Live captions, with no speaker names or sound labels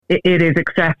It is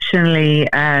exceptionally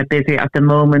busy at the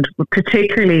moment,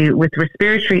 particularly with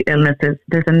respiratory illnesses.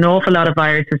 There's an awful lot of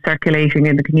viruses circulating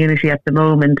in the community at the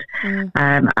moment.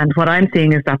 And what I'm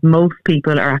seeing is that most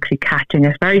people are actually catching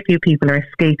it. Very few people are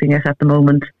escaping it at the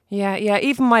moment. Yeah.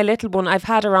 Even my little one, I've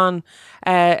had her on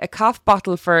a cough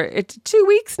bottle for 2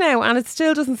 weeks now, and it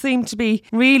still doesn't seem to be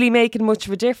really making much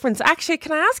of a difference. Actually,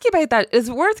 can I ask you about that? Is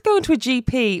it worth going to a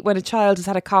GP when a child has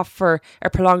had a cough for a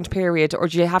prolonged period, or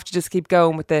do you have to just keep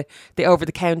going with the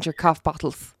over-the-counter cough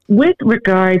bottles? With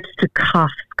regards to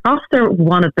coughs are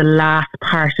one of the last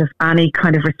part of any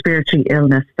kind of respiratory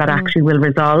illness that actually will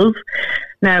resolve.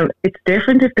 Now, it's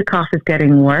different if the cough is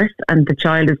getting worse and the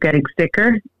child is getting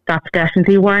sicker. That's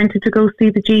definitely warranted to go see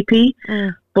the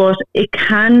GP. But it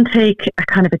can take a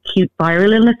kind of acute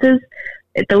viral illnesses.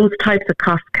 Those types of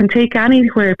coughs can take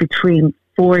anywhere between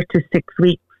 4 to 6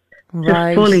 weeks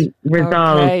to fully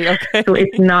resolve. Okay. So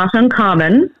it's not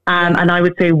uncommon. And I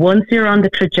would say once you're on the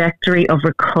trajectory of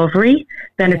recovery,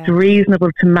 then it's reasonable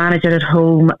to manage it at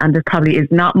home, and there probably is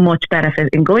not much benefit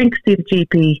in going to see the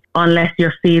GP unless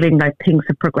you're feeling like things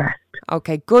have progressed.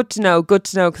 Okay, good to know,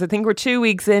 because I think we're 2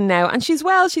 weeks in now and she's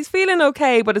feeling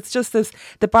okay, but it's just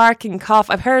the barking cough.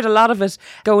 I've heard a lot of it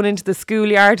going into the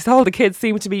schoolyard. All the kids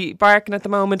seem to be barking at the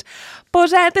moment. But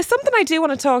there's something I do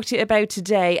want to talk to you about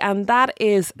today, and that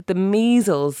is the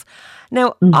measles.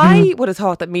 Now, I would have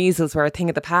thought that measles were a thing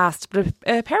of the past, but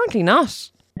apparently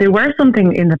not. They were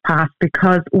something in the past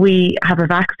because we have a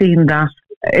vaccine that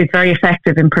is very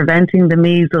effective in preventing the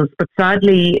measles, but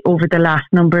sadly over the last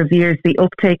number of years the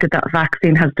uptake of that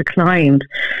vaccine has declined,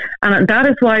 and that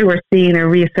is why we're seeing a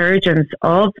resurgence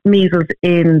of measles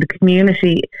in the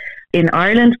community in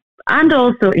Ireland and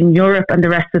also in Europe and the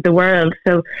rest of the world.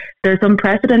 So there's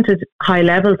unprecedented high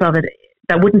levels of it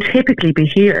that wouldn't typically be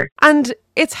here. And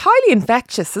it's highly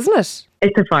infectious, isn't it?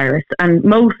 It's a virus, and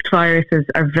most viruses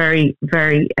are very,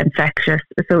 very infectious.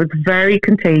 So it's very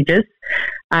contagious,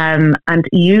 and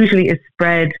usually is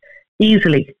spread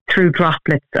easily through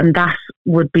droplets, and that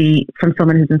would be from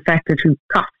someone who's infected who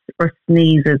coughs or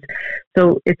sneezes.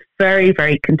 So it's very,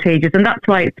 very contagious, and that's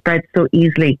why it spreads so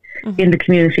easily in the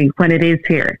community when it is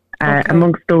here.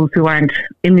 Amongst those who aren't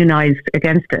immunised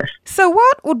against it. So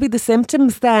what would be the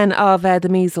symptoms then of the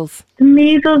measles? The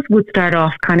measles would start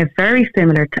off kind of very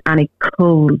similar to any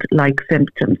cold-like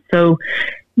symptoms. So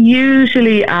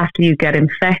usually after you get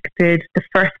infected, the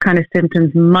first kind of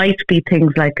symptoms might be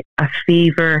things like a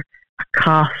fever, a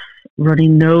cough, runny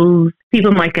nose.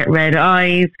 People might get red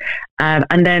eyes.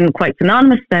 And then quite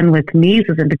synonymous then with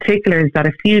measles in particular is that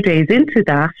a few days into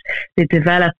that, they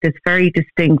develop this very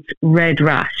distinct red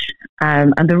rash.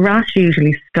 And the rash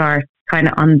usually starts kind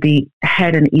of on the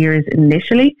head and ears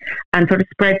initially and sort of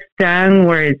spreads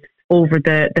downwards over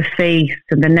the face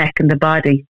and the neck and the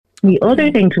body. The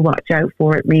other thing to watch out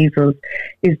for at measles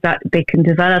is that they can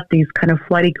develop these kind of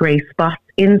whitey grey spots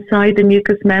inside the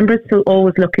mucous membranes, so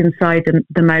always look inside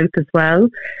the mouth as well.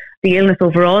 The illness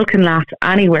overall can last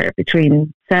anywhere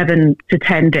between 7 to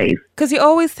 10 days. Because you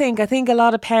always think, I think a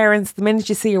lot of parents, the minute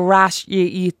you see a rash,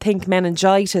 you think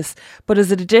meningitis, but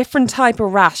is it a different type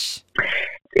of rash?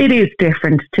 It is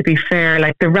different, to be fair.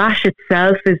 Like the rash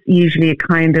itself is usually a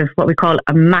kind of what we call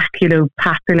a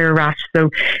maculopapular rash. So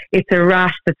it's a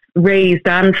rash that's raised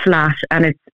and flat, and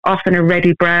it's often a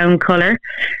reddy brown colour.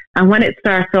 And when it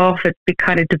starts off, it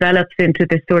kind of develops into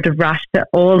this sort of rash that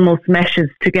almost meshes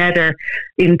together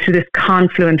into this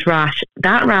confluent rash.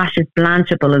 That rash is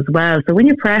blanchable as well. So when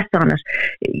you press on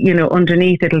it,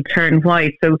 underneath it'll turn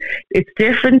white. So it's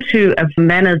different to a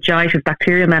meningitis,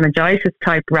 bacterial meningitis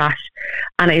type rash.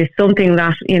 And it is something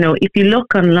that, if you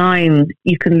look online,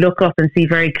 you can look up and see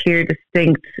very clear,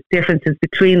 distinct differences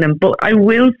between them. But I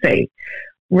will say,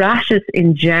 rashes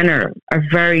in general are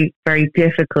very, very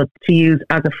difficult to use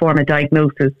as a form of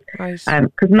diagnosis. Right.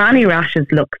 Because many rashes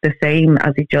look the same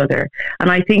as each other.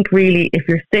 And I think really if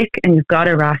you're sick and you've got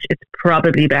a rash, it's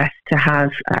probably best to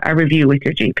have a review with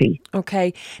your GP.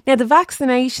 Okay. Now the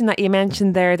vaccination that you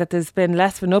mentioned there, that there's been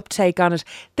less of an uptake on it,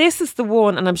 this is the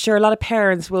one, and I'm sure a lot of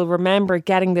parents will remember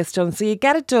getting this done. So you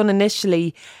get it done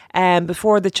initially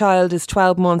before the child is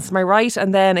 12 months, am I right?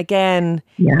 And then again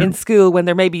in school when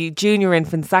they're maybe junior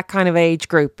infants, that kind of age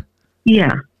group.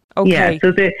 Yeah. Okay. Yeah.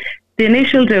 So the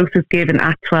initial dose is given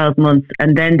at 12 months,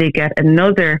 and then they get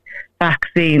another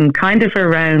vaccine kind of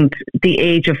around the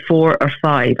age of 4 or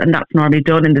 5, and that's normally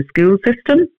done in the school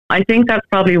system. I think that's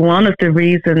probably one of the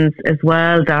reasons as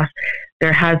well that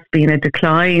there has been a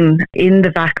decline in the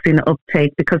vaccine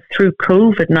uptake, because through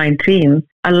COVID-19,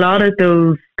 a lot of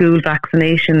those school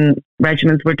vaccination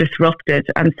regimens were disrupted.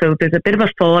 And so there's a bit of a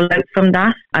fallout from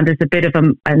that. And there's a bit of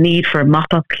a need for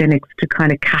mop-up clinics to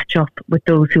kind of catch up with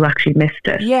those who actually missed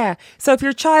it. Yeah. So if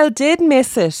your child did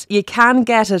miss it, you can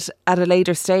get it at a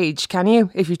later stage, can you?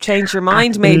 If you change your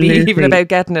mind, maybe even about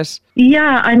getting it.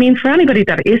 Yeah, I mean, for anybody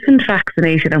that isn't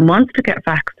vaccinated and wants to get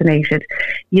vaccinated,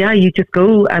 yeah, you just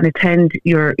go and attend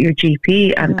your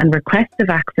GP and request the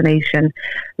vaccination.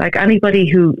 Like anybody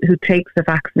who takes the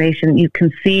vaccination, you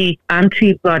can see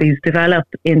antibodies develop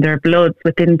in their bloods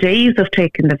within days of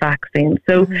taking the vaccine.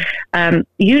 So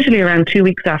usually around 2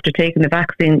 weeks after taking the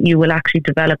vaccine, you will actually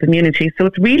develop immunity. So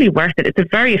it's really worth it. It's a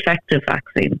very effective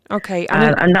vaccine. Okay.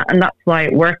 And that's why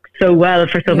it works so well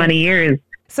for so many years.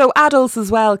 So adults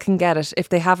as well can get it if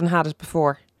they haven't had it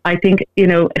before? I think,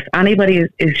 if anybody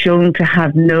is shown to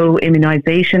have no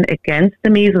immunisation against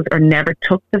the measles or never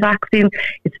took the vaccine,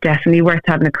 it's definitely worth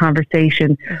having a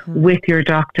conversation with your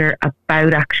doctor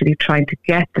about actually trying to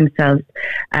get themselves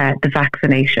the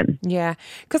vaccination. Yeah,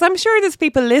 because I'm sure there's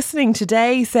people listening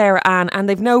today, Sarah-Anne, and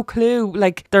they've no clue,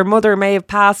 like their mother may have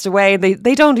passed away.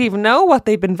 They don't even know what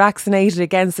they've been vaccinated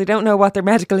against. They don't know what their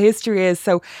medical history is.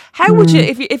 So how would you,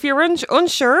 if you're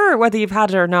unsure whether you've had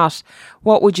it or not,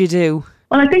 what would you do?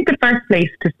 Well, I think the first place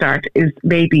to start is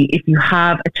maybe if you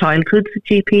have a childhood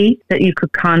GP that you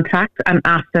could contact and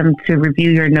ask them to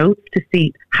review your notes to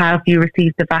see have you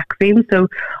received the vaccine. So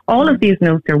all of these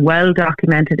notes are well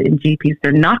documented in GPs.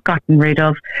 They're not gotten rid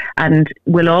of and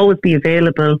will always be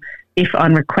available if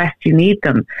on request you need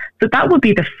them. So that would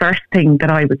be the first thing that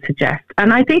I would suggest.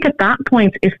 And I think at that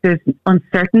point, if there's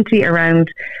uncertainty around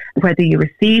whether you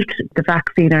received the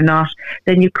vaccine or not,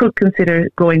 then you could consider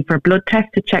going for a blood test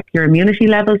to check your immunity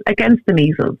levels against the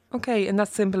measles. Okay, and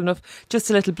that's simple enough, just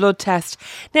a little blood test.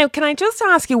 Now, can I just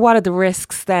ask you, what are the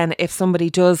risks then if somebody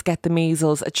does get the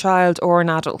measles, a child or an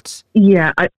adult?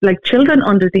 Yeah, like children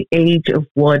under the age of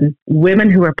 1, women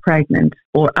who are pregnant,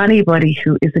 or anybody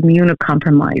who is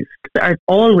immunocompromised are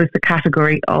always the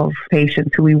category of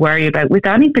patients who we worry about with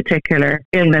any particular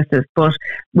illnesses. But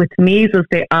with measles,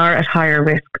 they are at higher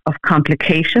risk of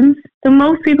complications. So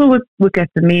most people would get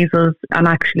the measles and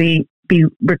actually be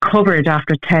recovered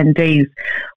after 10 days.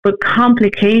 But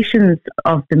complications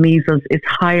of the measles is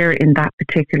higher in that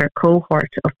particular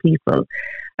cohort of people.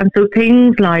 And so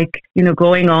things like,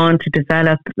 going on to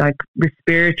develop like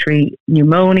respiratory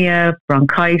pneumonia,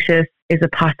 bronchitis, is a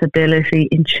possibility.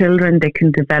 In children, they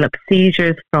can develop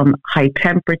seizures from high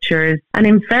temperatures. And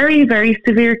in very, very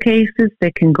severe cases,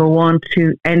 they can go on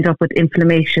to end up with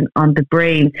inflammation on the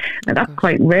brain. Now, that's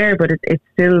quite rare, but it's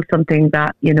still something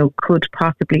that, could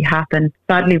possibly happen.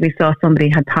 Sadly, we saw somebody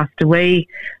had passed away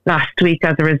last week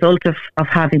as a result of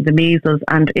having the measles.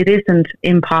 And it isn't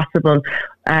impossible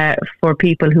for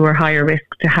people who are higher risk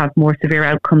to have more severe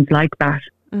outcomes like that.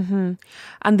 Mm-hmm.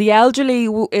 And the elderly,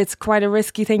 it's quite a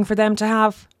risky thing for them to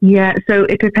have? Yeah, so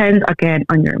it depends again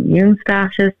on your immune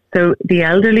status. So the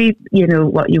elderly,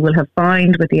 what you will have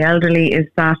found with the elderly is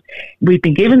that we've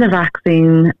been given the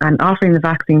vaccine and offering the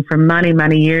vaccine for many,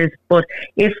 many years. But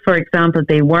if, for example,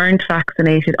 they weren't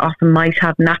vaccinated, often might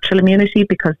have natural immunity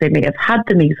because they may have had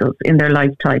the measles in their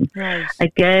lifetime. Right.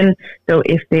 Again, so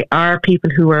if they are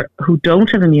people who don't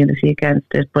have immunity against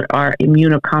it but are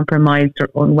immunocompromised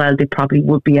or unwell, they probably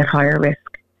would be at higher risk.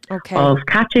 Of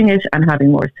catching it and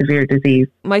having more severe disease.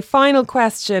 My final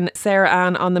question,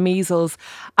 Sarah-Anne, on the measles.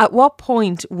 At what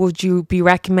point would you be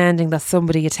recommending that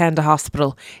somebody attend a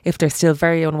hospital if they're still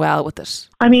very unwell with it?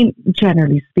 I mean,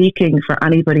 generally speaking, for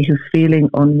anybody who's feeling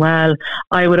unwell,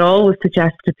 I would always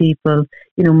suggest to people,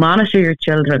 monitor your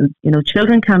children.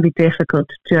 Children can be difficult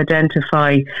to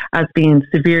identify as being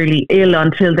severely ill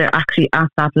until they're actually at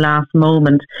that last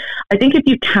moment. I think if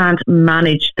you can't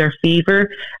manage their fever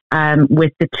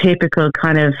with the typical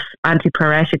kind of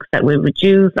antipyretics that we would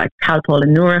use, like Calpol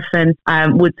and Nurofen,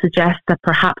 would suggest that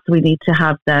perhaps we need to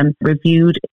have them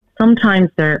reviewed. Sometimes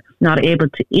they're not able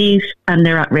to eat and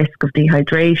they're at risk of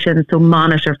dehydration. So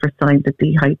monitor for signs of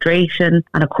dehydration.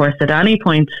 And of course, at any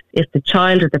point, if the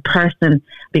child or the person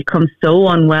becomes so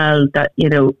unwell that,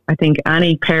 I think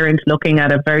any parent looking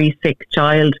at a very sick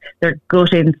child, their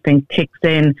gut instinct kicks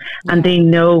in and they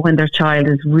know when their child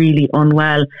is really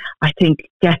unwell. I think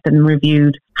get them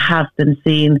reviewed, have them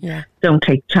seen. Yeah. Don't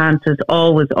take chances.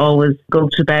 Always go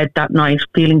to bed that night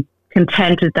feeling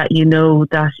contented that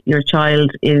that your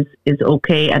child is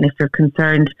okay. And if you're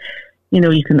concerned,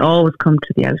 you can always come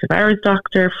to the out of hours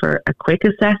doctor for a quick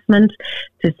assessment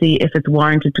to see if it's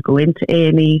warranted to go into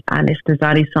A&E, and if there's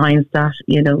any signs that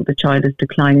the child is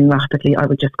declining rapidly, I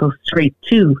would just go straight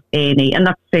to A&E, and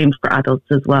that's the same for adults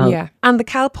as well. Yeah, and the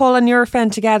Calpol and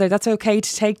Nurofen together, that's okay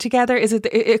to take together? Is it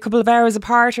a couple of hours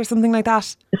apart or something like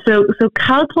that? So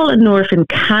Calpol and Nurofen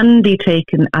can be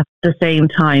taken at the same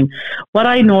time. What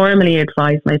I normally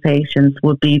advise my patients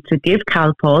would be to give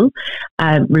Calpol,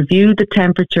 review the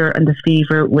temperature and the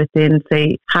fever within,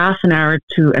 say, half an hour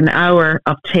to an hour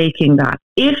of taking that.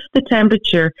 If the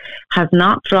temperature has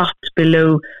not dropped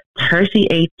below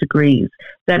 38 degrees,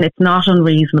 then it's not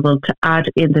unreasonable to add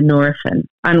in the Nurofen.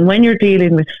 And when you're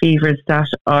dealing with fevers that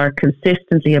are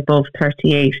consistently above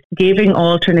 38, giving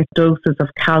alternate doses of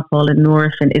Calpol and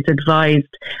Nurofen is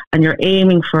advised, and you're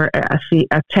aiming for a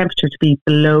temperature to be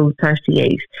below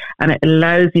 38, and it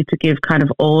allows you to give kind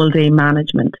of all-day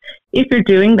management. If you're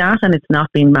doing that and it's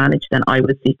not being managed, then I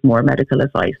would seek more medical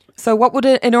advice. So what would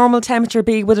a normal temperature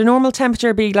be? Would a normal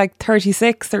temperature be like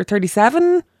 36 or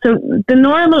 37? So the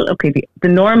normal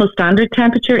standard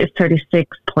temperature is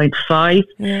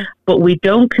 36.5, but we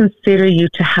don't consider you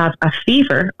to have a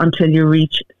fever until you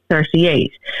reach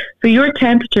 38. So your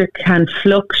temperature can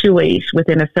fluctuate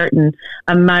within a certain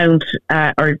amount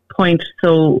or point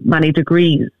so many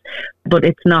degrees, but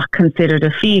it's not considered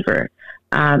a fever.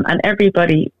 And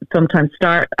everybody sometimes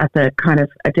start at the kind of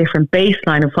a different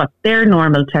baseline of what their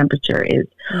normal temperature is.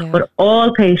 Yeah. But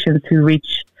all patients who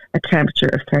reach a temperature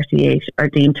of 38 are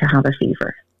deemed to have a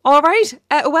fever. All right,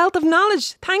 a wealth of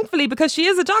knowledge, thankfully, because she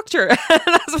is a doctor.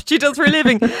 That's what she does for a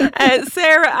living.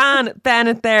 Sarah-Anne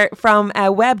Bennett there from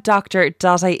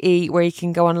Webdoctor.ie, where you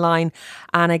can go online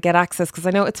and get access, because I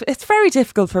know it's very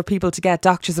difficult for people to get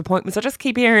doctor's appointments. I just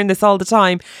keep hearing this all the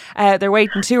time. They're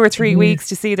waiting 2 or 3 weeks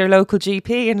to see their local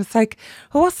GP, and it's like,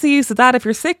 well, what's the use of that? If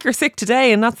you're sick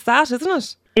today, and that's that, isn't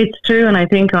it? It's true, and I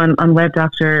think on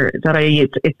Webdoctor.ie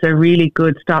it's a really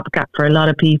good stopgap for a lot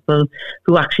of people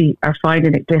who actually are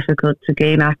finding it difficult to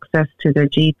gain access to their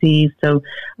GPs. So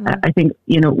I think,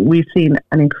 we've seen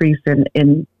an increase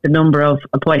in the number of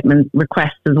appointment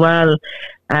requests as well.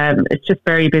 It's just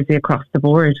very busy across the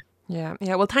board. Yeah.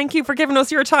 Well, thank you for giving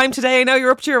us your time today. I know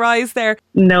you're up to your eyes there.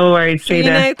 No worries,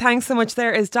 Trina. Thanks so much.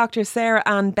 There is Dr.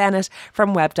 Sarah-Anne Bennett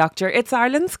from Webdoctor. It's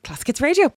Ireland's Classic Hits Radio.